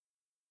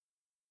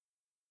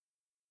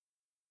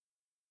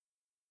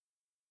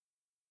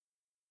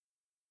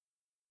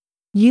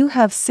 You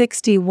have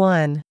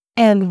 61,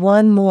 and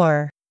one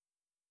more.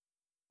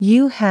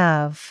 You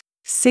have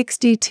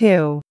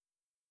 62.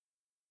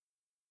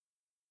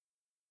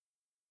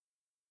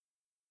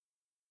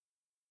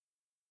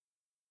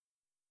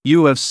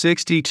 You have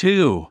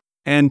 62,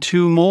 and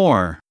two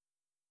more.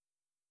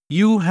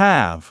 You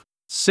have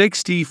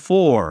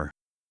 64.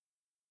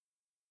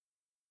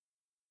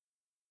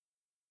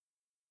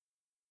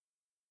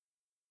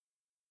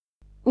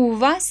 У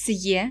вас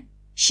є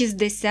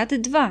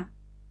 62.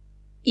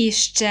 І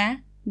ще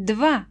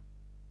 2.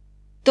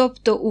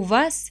 Тобто у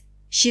вас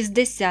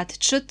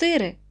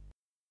 64.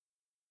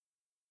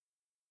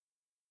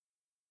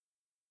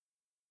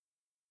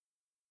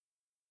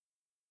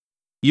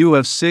 You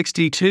have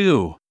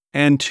 62,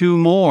 and two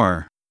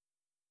more.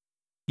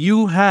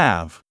 You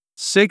have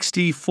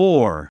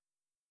 64.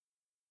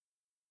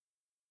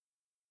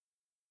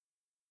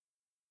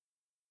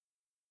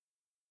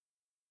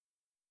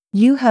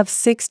 You have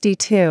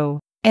 62,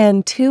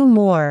 and two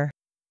more.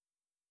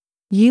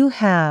 You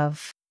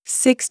have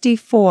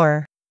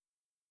 64.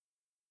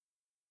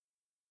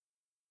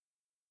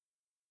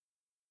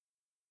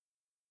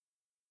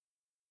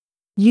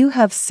 You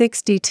have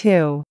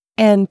 62,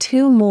 and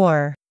two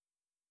more.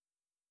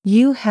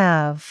 You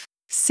have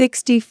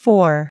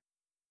 64.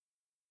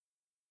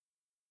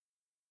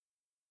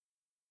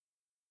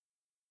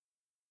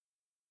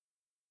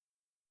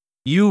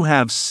 You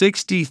have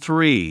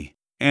 63,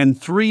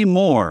 and three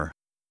more.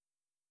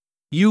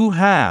 You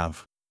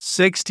have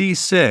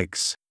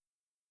 66.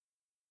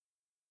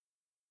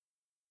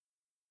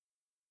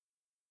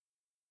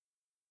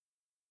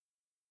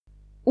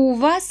 У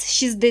вас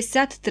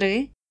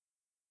 63.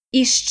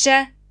 І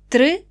ще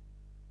 3.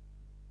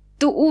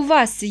 То у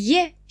вас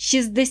є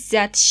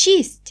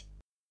 66.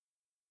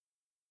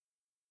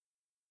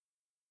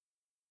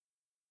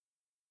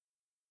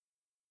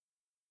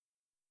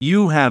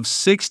 You have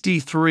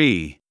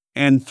 63,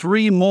 and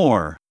three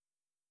more.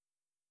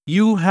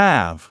 You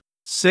have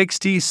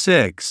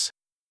 66.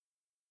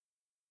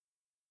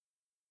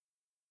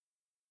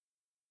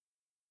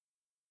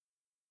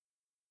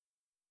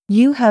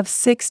 You have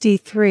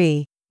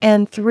 63,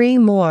 and three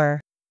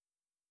more.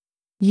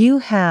 You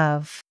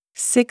have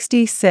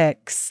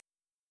 66.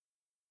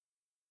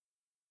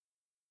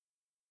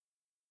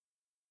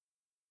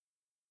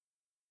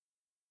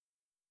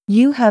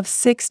 You have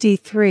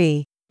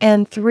 63,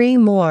 and three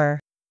more.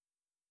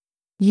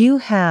 You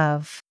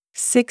have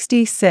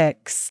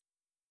 66.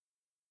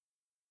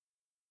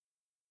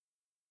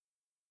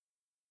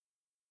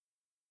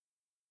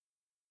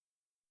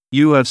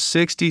 You have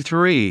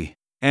 63,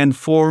 and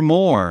four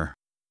more.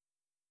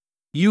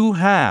 You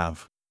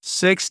have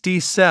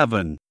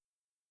 67.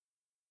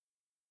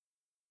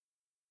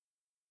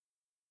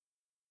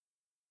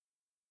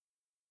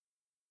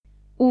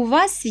 У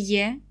вас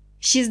є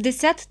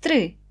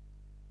 63.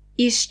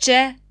 І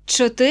ще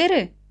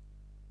 4.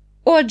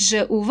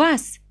 Отже, у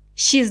вас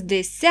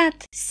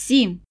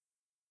 67.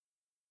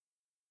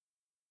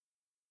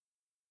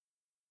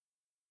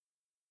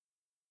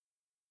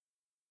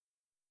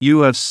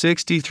 You have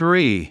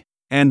 63,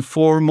 and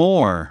four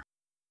more.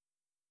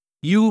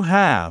 You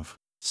have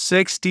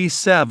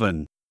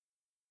 67.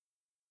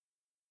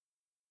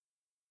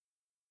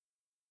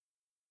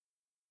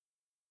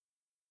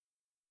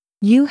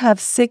 You have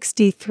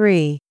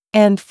 63,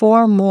 and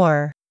four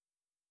more.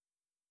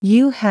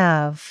 You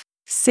have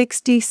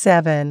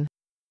 67.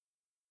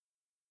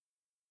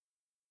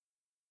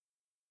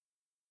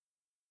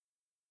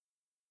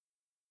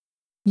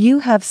 You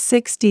have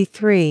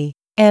 63,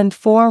 and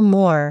four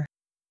more.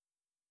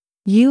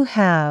 You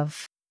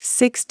have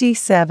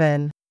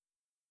 67.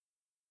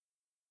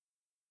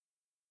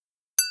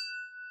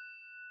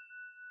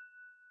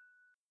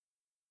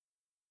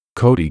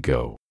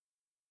 CodiGO.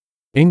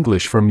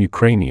 English from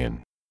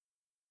Ukrainian.